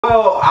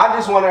Well, I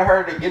just wanted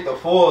her to get the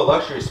full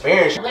luxury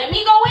experience. Let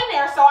me go in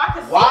there so I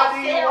can see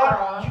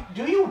Why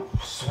do you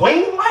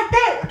swing like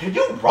that? Do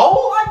you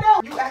roll like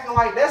that? You acting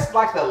like that's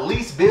like the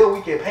least bill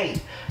we can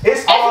pay.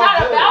 It's all not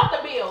good. about the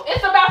bill.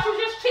 It's about you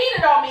just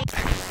cheated on me.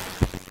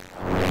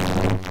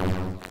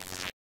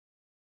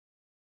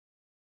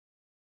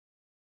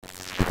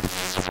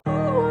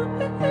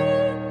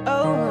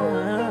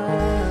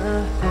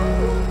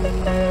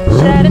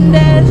 Shad and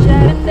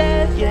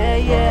dance, yeah,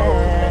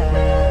 yeah.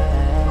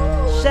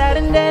 Shad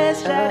and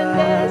dance,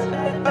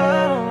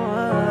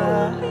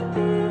 oh.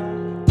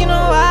 You know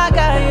I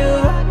got you,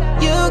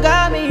 you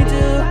got me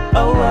too,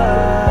 oh.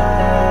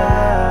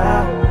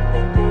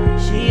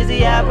 She's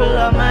the apple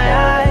of my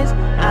eyes,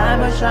 I'm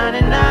a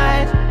shining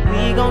knight.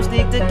 We gon'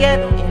 stick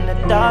together in the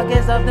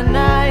darkest of the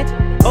night.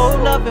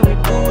 Old love and we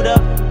boot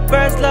up.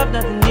 First love,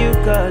 nothing new,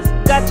 cause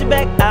got your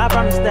back, I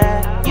promise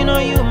that. You know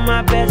you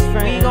my best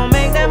friend. We gon'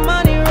 make that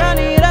money, run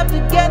it up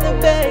together,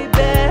 baby.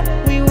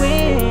 We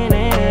winning.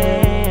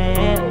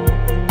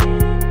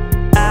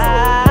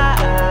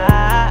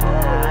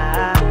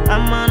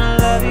 I'm gonna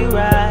love you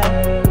right.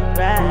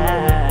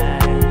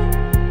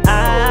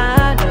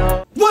 I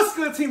know. What's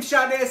good, Team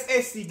Shad? That's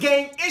SC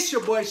Gang. It's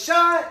your boy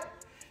Shad.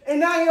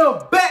 And I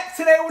am back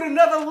today with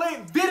another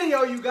lit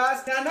video, you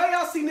guys. Now, I know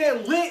y'all seen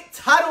that lit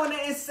title and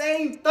that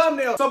insane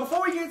thumbnail. So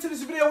before we get into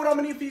this video, what I'm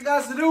gonna need for you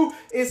guys to do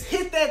is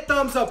hit that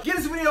thumbs up. Give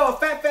this video a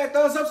fat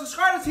thumbs up.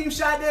 Subscribe to Team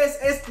Shad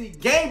SD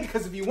Gang,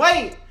 because if you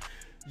ain't,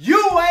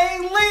 you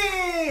ain't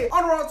lit.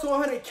 On the road to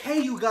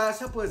 100K, you guys.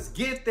 Help us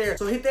get there.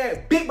 So hit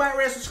that big bright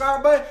red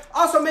subscribe button.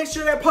 Also, make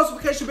sure that post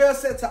notification bell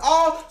set to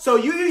all, so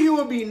you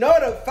will be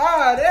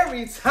notified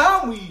every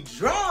time we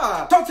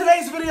drop. So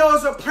today's video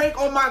is a prank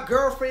on my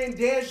girlfriend,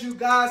 Des, you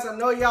guys. I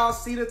know y'all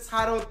see the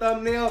title and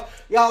thumbnail.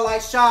 Y'all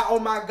like, Shad, oh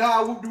my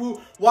God, whoop de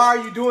whoop. Why are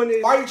you doing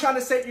this? Why are you trying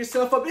to set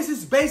yourself up? This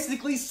is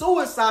basically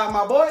suicide,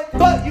 my boy.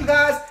 But you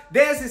guys,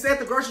 Des is at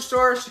the grocery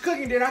store. She's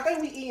cooking dinner. I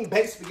think we eating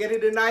baked spaghetti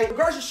tonight. The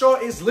grocery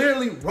store is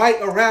literally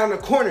right around the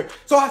corner.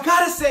 So I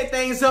gotta set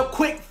things up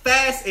quick,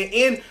 fast, and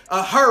in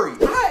a hurry.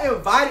 I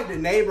invited the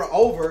neighbor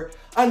over,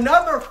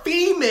 another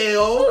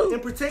female in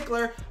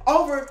particular,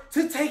 over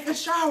to take a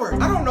shower.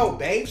 I don't know,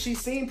 babe. She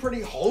seemed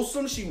pretty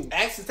wholesome. She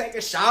asked to take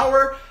a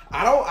shower.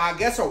 I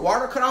guess her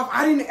water cut off.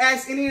 I didn't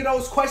ask any of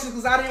those questions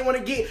because I didn't want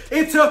to get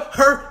into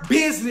her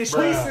business.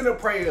 Please send a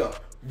prayer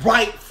up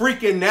right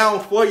freaking now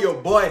for your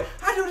boy.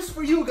 I do this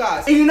for you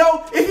guys. And you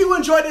know, if you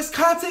enjoy this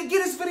content,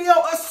 give this video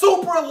a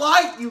super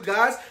like, you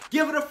guys.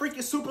 Give it a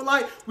freaking super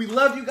like. We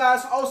love you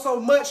guys all so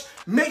much.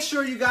 Make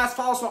sure you guys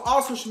follow us on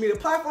all social media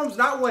platforms.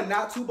 Not one,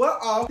 not two, but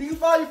all. You can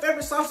follow your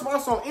favorite sauce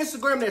also on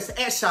Instagram. That's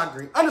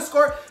 @ShadGreen_.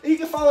 And you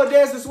can follow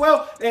Des as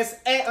well. That's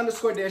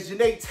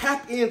 @_Des.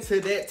 Tap into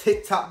that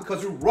TikTok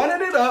because we're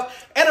running it up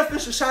at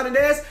official Shad and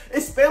Des.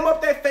 And spam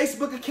up that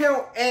Facebook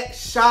account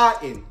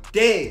 @Shad and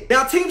Des.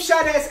 Now, Team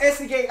Shad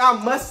SC Gang, I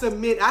must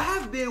admit, I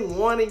have been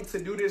wanting to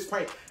do this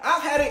prank.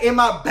 I've had it in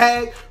my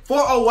bag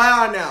for a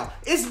while now.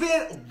 It's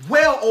been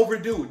well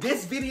overdue.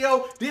 This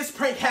video, this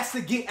prank has to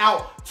get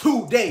out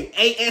today,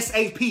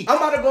 ASAP. I'm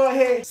about to go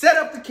ahead, set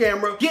up the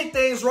camera, get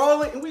things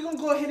rolling, and we're gonna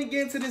go ahead and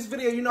get into this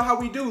video. You know how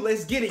we do.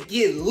 Let's get it,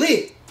 get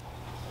lit.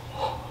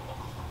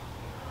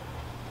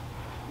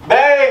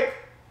 Babe,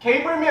 can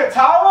you bring me a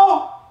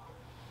towel?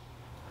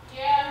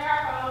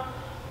 Yeah, here.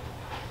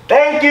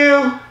 Thank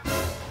you.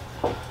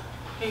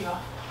 Here you go.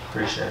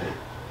 Appreciate it.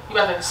 You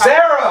about to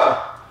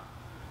Sarah,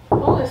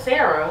 Who is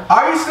Sarah?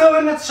 are you still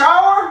in the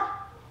shower?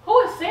 Who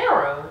is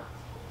Sarah?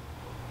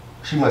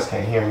 She must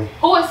can't hear me.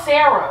 Who is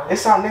Sarah?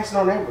 It's our next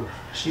door neighbor.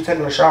 She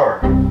taking a shower.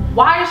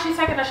 Why is she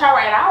taking a shower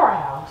at our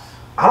house?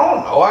 I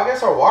don't know. I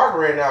guess her water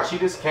ran out. She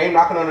just came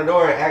knocking on the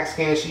door and asked,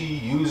 can she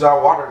use our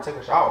water to take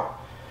a shower?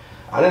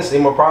 I didn't see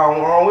no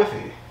problem wrong with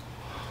it.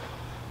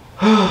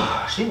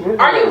 She really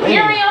Are you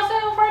hearing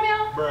yourself right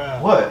now? Bruh.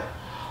 What?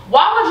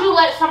 Why would you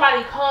let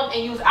somebody come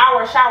and use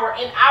our shower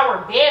in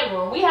our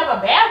bedroom? We have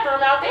a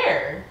bathroom out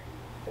there.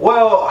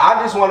 Well,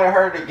 I just wanted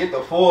her to get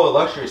the full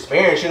luxury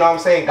experience. You know what I'm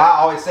saying? God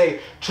always say,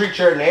 treat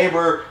your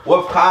neighbor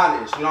with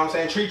kindness. You know what I'm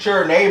saying? Treat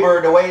your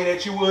neighbor the way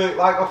that you would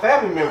like a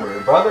family member.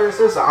 Brother and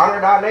sister,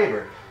 honor thy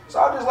neighbor. So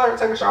I'll just let her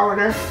take a shower in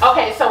there.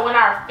 Okay, so when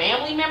our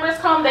family members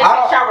come, they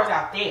take showers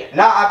out there.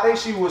 Nah, I think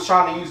she was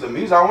trying to use the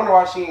music. I wonder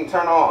why she didn't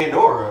turn on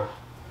Pandora.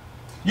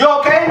 You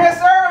okay, Miss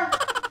Sarah?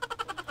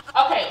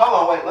 Okay.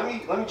 Hold on,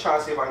 wait. Let me try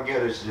to see if I can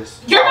get her to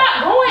just. You're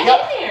not going in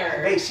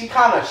there. Hey, she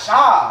kind of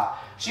shy.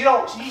 She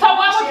don't. She, so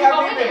why would she you go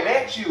haven't in even there?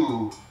 met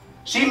you.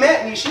 She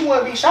met me. She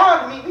wouldn't be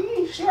shy to meet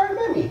me. She already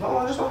met me. Hold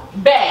on, just one.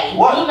 Babe,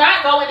 What? do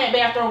not go in that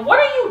bathroom. What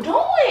are you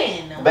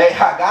doing? Babe,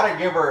 I gotta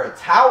give her a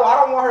towel. I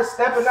don't want her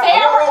stepping out.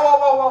 Sarah.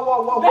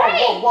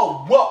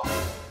 Whoa.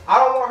 I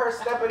don't want her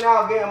stepping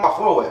out getting my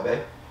floor wet,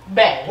 babe.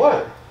 Babe.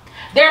 What?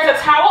 There's a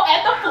towel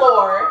at the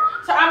floor,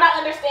 so I'm not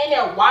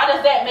understanding why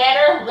does that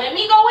matter. Let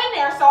me go in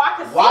there so I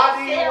can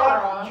see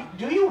Sarah.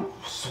 Do you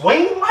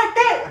swing like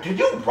that? Do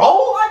you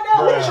roll like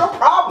that? What is your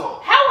problem?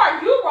 How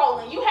are you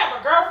rolling? You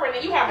have a girlfriend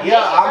and you have a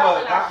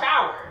girl in our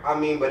shower. I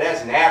mean, but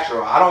that's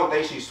natural. I don't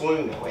think she's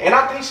swinging that way. And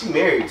I think she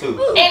married too.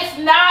 It's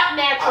not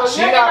natural.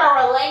 You're in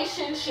a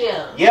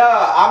relationship.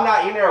 Yeah, I'm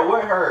not in there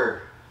with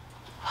her.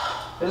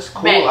 It's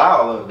cool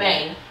out a little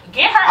bit.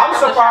 Get her I'm out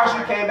surprised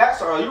you came back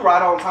so early. You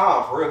right on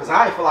time for real, because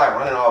I ain't feel like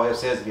running all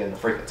upstairs to get in the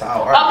freaking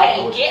towel.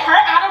 Okay, get her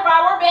out of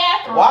our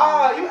bathroom.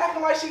 Wow, you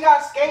acting like she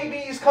got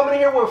scabies coming in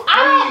here with fleas. I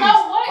don't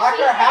know what like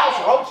she her house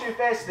had. roach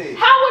infested.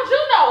 How would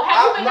you know?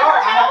 Have you been to her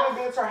house? I haven't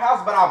been to her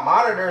house, but I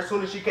monitored her as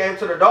soon as she came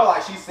to the door.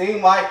 Like, she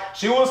seemed like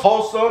she was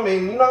wholesome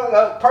and, you know,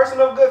 a person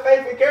of good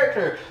faith and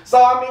character.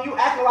 So, I mean, you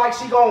acting like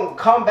she gonna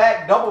come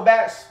back, double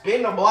back,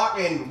 spin the block,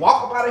 and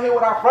walk up out of here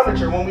with our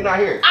furniture when we not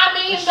here. I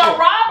mean, the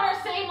robbers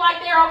seem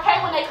like they're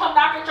okay when they come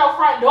knock at your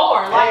front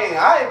door. Like, dang,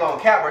 I ain't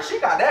gonna cap her. She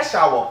got that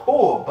shower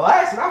full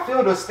blast, and I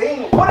feel the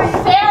steam. What are you?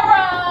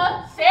 Sarah.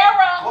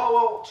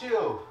 Whoa,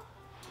 chill.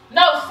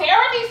 No,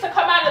 Sarah needs to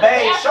come out of the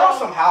bathroom. Show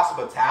some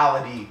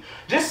hospitality.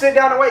 Just sit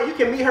down and wait. You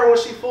can meet her when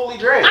she's fully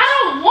dressed. I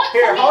don't want to.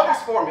 Here, hold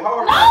this for me. Hold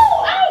her. No,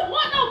 I don't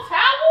want no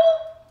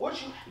towel.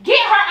 What you? Get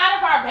her out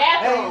of our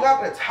bathroom. Man, you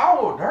got the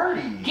towel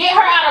dirty. Get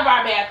her out of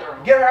our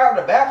bathroom. Get her out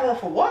of the bathroom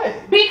for what?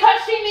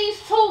 Because she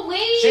needs to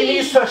leave. She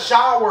needs to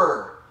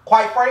shower.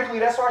 Quite frankly,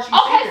 that's why she's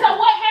okay, here. So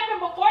what happened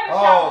before the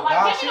shower? Oh,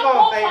 God, she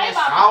gonna think this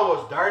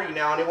towel's dirty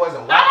now and it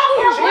wasn't washed. I don't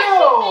care what she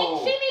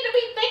thinks. She need to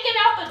be thinking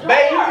out the door.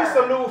 Babe, you get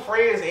some new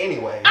friends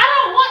anyway. I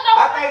don't want no.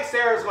 I think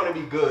Sarah's gonna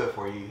be good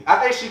for you.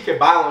 I think she can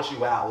balance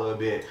you out a little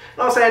bit. You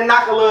know what I'm saying?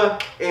 Knock a little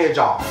edge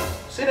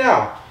off. Sit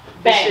down.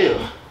 Babe.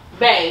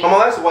 Babe. Come on,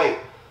 let's wait.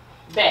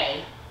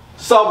 Babe.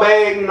 So,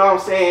 babe, you know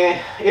what I'm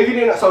saying? If you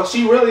didn't, so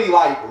she really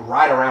like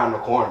right around the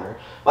corner.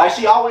 Like,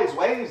 she always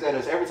waves at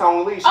us every time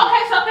we leave.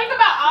 Okay, so think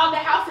about all the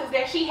houses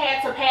that she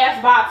had to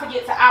pass by to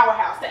get to our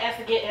house,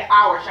 to get in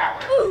our shower.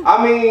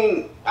 I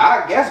mean,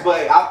 I guess,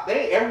 but I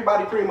think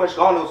everybody pretty much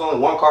gone. There was only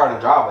one car in the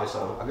driveway,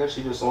 so I guess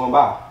she just swung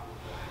by.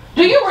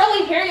 Do you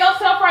really hear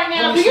yourself right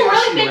now? Do you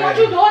really think what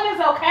you're doing is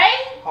okay?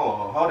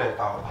 Hold on, hold that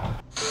thought.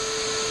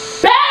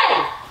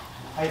 Babe!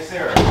 Hey,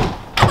 Sarah.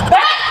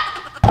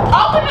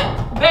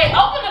 Babe,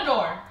 open the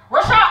door.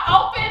 Rashad,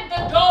 open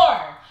the door.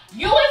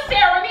 You and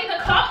Sarah need to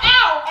come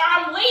out or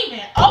I'm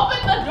leaving.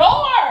 Open the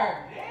door.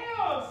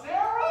 Damn,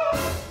 Sarah.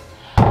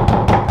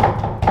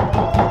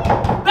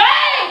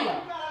 Babe!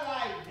 You gotta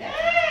like,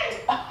 dang.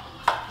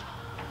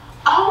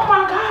 Oh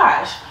my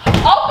gosh.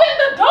 Open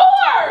the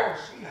door.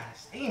 She got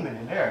steaming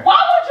in there. Why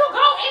would you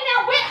go in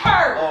there with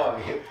her? Oh,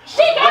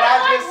 she got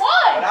it like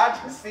what? What I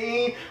just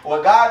seen,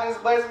 what God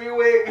just blessed me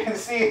with, and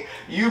see,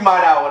 you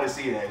might not want to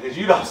see that because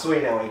you don't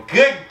swing that way.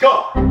 Good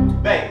God.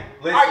 Babe,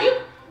 listen. Are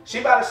you? She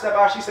about to step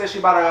out. She said she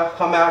about to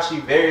come out. She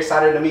very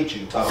excited to meet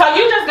you. So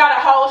you just got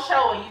a whole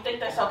show and you think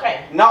that's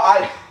okay? No,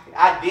 I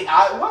did.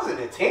 I wasn't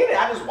intended.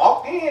 I just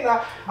walked in.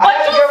 But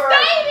you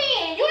stayed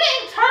in. You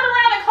didn't turn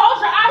around and close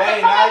your eyes.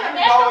 Babe, now you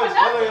know it's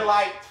really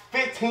like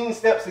 15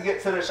 steps to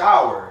get to the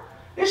shower.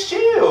 It's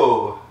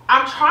chill.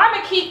 I'm trying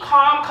to keep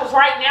calm because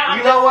right now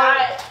you know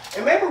what?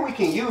 And maybe we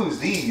can use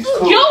these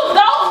too. Use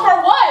those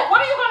for what? What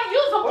are you going to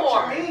use them for?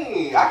 What you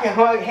mean? I can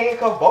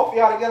handcuff both of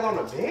y'all together on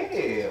the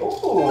bed.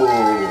 Ooh.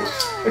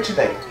 What you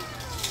think?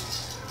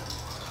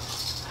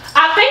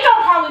 I think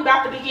I'm probably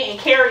about to be getting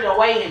carried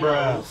away in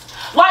Bruh.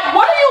 Like,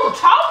 what are you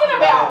talking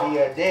about? It'll be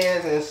a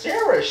Dez and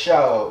Sarah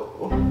show.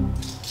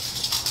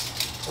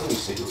 Let me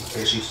see.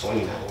 Is she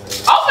swinging that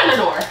way? Open the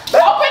door.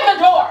 Open the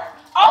door.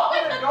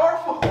 Open the door.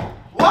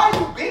 Why are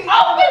you beating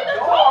Open the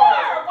door.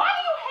 Why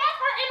do you have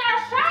her in our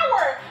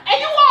shower? And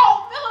you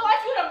all feeling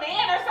like you the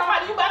man or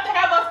somebody. You about to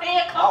have us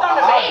handcuffed on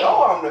the bed. I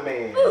know I'm the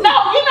man. No,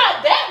 you're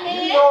not that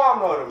man. You know I'm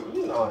not the man.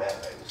 You know that,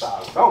 baby.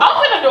 Sorry.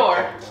 Open the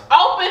door.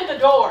 Open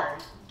the door.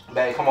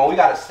 Babe, come on. We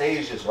got to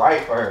stage this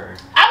right for her.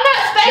 I'm not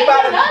staging she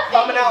about to nothing. be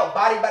coming out.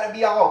 Body about to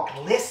be all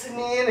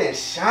glistening and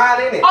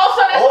shining and oh,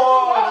 so that's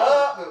oiled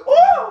up. And,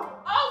 ooh.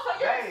 Oh, so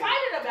you're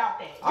excited about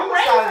that. I'm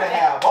excited to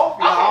have both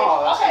of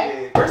y'all.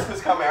 Okay. Christmas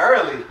coming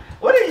early.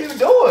 What are you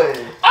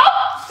doing?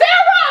 Oh,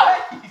 Sarah!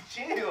 Hey,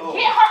 chill.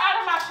 Get her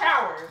out of my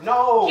shower.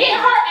 No. Get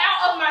her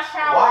out of my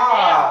shower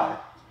Why? now.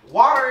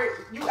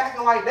 Water, you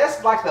acting like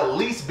that's like the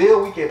least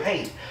bill we can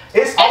pay.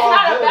 It's all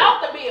not good.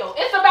 About the bill.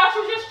 It's about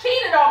you just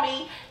cheated on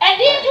me. And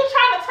then you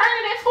trying to turn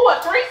it into a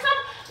threesome?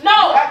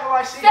 No. You acting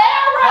like she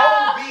Sarah!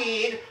 got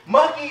COVID,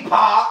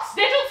 monkeypox.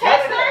 Did you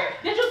test her?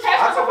 Did you test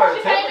her before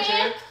she came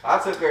in? I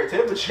took her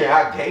temperature.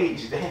 I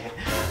gauged that.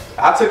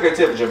 I took her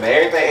temperature, but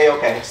everything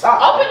okay.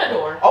 Stop. Open the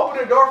door. Open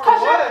the door for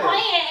what? Because you're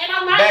playing and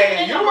I'm not Man,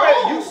 even in the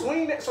mood. You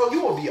swing it, so you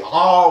will be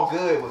all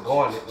good with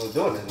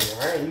doing this,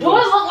 right? Do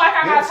it look like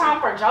I got time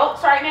for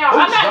jokes right now?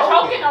 I'm not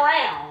joking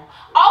around.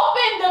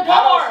 Open the door.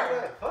 I don't see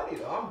that funny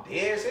though. I'm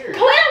dead serious.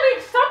 Clearly,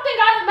 something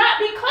got to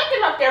not be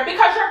clicking up there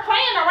because you're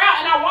playing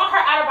around and I want her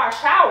out of our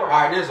shower. All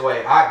right, this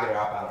way. I'll get her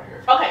up out of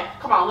here. Okay,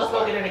 come on. Let's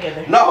go get her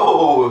together.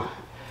 No.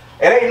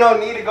 It ain't no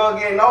need to go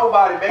get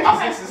nobody, baby.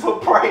 Okay. This is a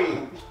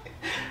prank.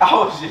 I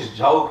was just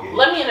joking.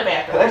 Let me in the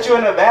bathroom. Let you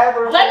in the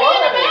bathroom? Let me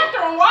in the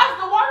bathroom. Why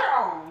is the water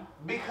on?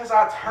 Because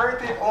I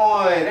turned it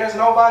on. There's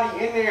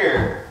nobody in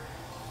there.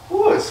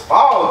 Ooh, it's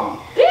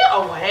foggy. Get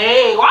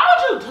away. Why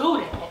would you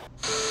do that?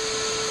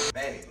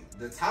 Babe,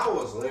 the time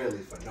was literally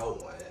for no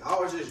one. I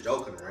was just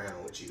joking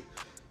around with you.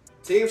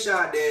 Team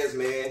Shad Dez,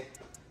 man.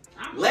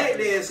 Let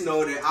Dez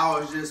know that I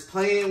was just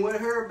playing with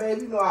her,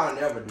 baby. You know I'll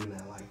never do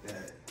nothing like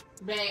that.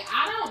 Babe,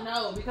 I don't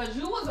know, because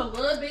you was a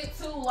little bit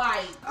too,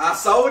 like... I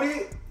sold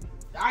it.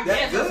 I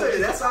That's guess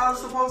good. That's all I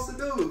was supposed to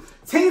do.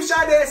 Team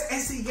Shad Dez,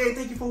 SC Gang,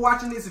 thank you for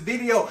watching this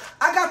video.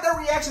 I got that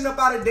reaction up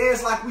out of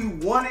Dez like we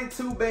wanted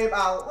to, babe.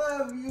 I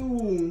love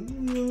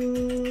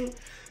you.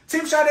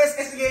 Team Shad Dez,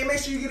 SC Gang, make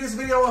sure you give this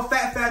video a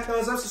fat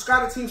thumbs up.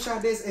 Subscribe to Team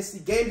Shad Dez,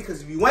 SC Gang,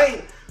 because if you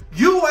ain't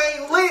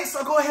lit.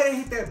 So go ahead and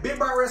hit that big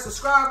bright red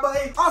subscribe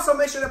button. Also,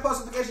 make sure that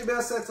post notification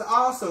bell set to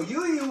all so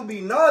you will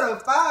be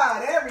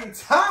notified every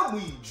time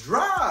we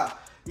drop.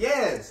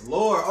 Yes,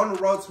 Lord, on the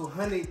road to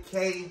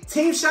 100K.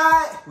 Team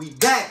Shad, we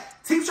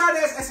back. Team Shad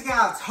Dez, SC Gang,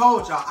 I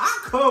told y'all,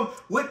 I come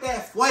with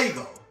that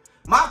fuego.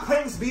 My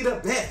pranks be the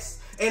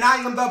best, and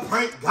I am the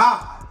prank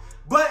god.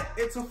 But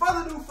if to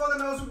further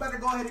notice, we better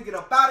go ahead and get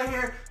up out of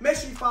here. Make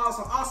sure you follow us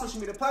on all social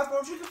media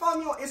platforms. You can follow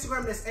me on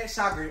Instagram, that's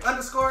 @ShadGreen_.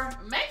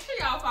 Make sure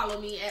y'all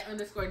follow me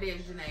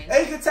 @_DezJanae.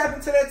 And you can tap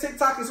into that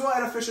TikTok as well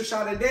 @official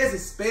Shad and Dez, and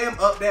spam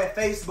up that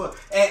Facebook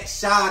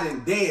 @Shad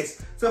and Dez.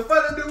 To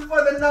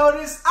further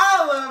notice,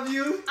 I love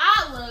you.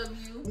 I love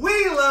you.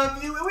 We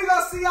love you. And we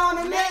gonna see y'all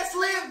in the next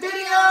lit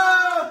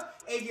video.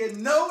 And you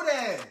know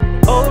that.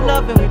 Old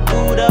love and we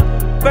booed up.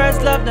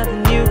 First love,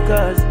 nothing new,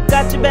 cause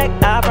got your back,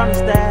 I promise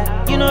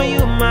that. You know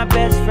you my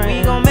best friend.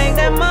 We gon' make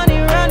that money,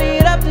 run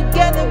it up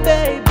together,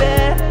 baby.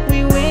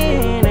 We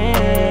winning.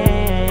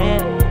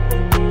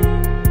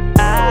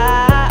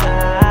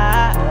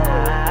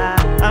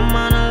 I'm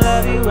gonna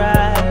love you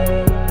right.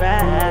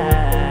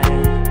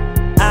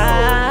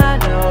 I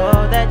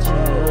know that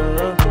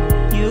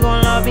you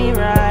gon' love me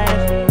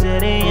right till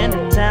the end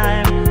of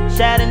time.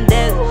 Shad and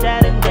Dez,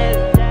 Shad and Dez,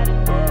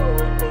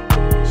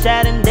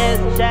 Shad and